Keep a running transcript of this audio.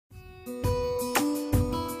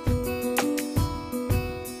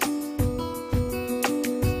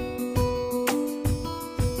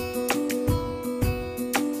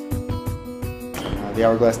The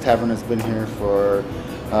Hourglass Tavern has been here for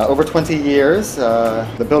over 20 years.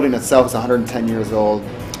 The building itself is 110 years old.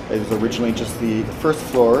 It was originally just the first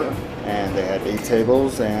floor, and they had 8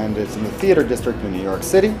 tables, and it's in the theater district in New York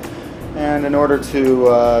City. And in order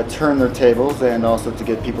to turn their tables and also to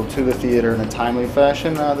get people to the theater in a timely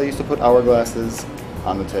fashion, they used to put hourglasses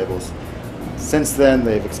on the tables. Since then,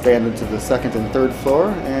 they've expanded to the 2nd and 3rd floor,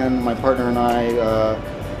 and my partner and I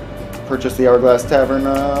purchased the Hourglass Tavern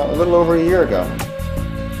a little over a year ago.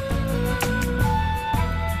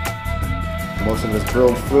 Most of this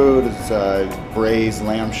grilled food is braised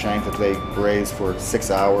lamb shank that they braise for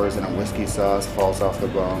 6 hours in a whiskey sauce, falls off the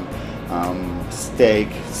bone. Steak,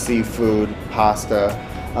 seafood, pasta.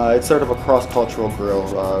 It's sort of a cross-cultural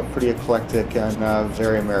grill, pretty eclectic and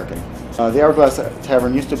very American. The Hourglass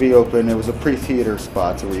Tavern used to be open. It was a pre-theater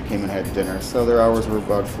spot, so where you came and had dinner. So their hours were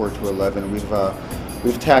about 4 to 11.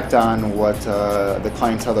 We've tacked on what the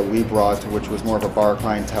clientele that we brought, which was more of a bar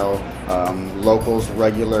clientele, locals,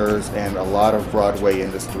 regulars, and a lot of Broadway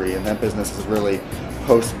industry. And that business is really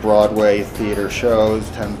post-Broadway theater shows,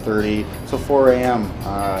 10:30 till 4 a.m.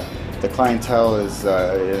 The clientele is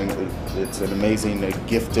it's an amazing,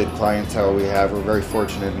 gifted clientele we have. We're very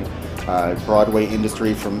fortunate. Broadway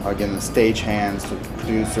industry, from again the stagehands to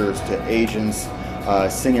producers to agents,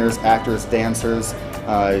 singers, actors, dancers.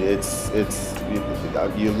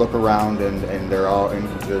 You look around and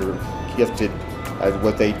they're gifted at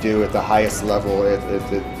what they do at the highest level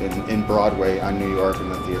in Broadway on New York in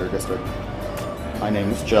the theater district. My name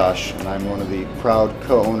is Josh, and I'm one of the proud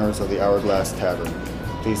co-owners of the Hourglass Tavern.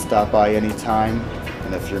 Please stop by anytime,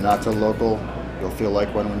 and if you're not a local, you'll feel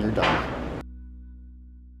like one when you're done.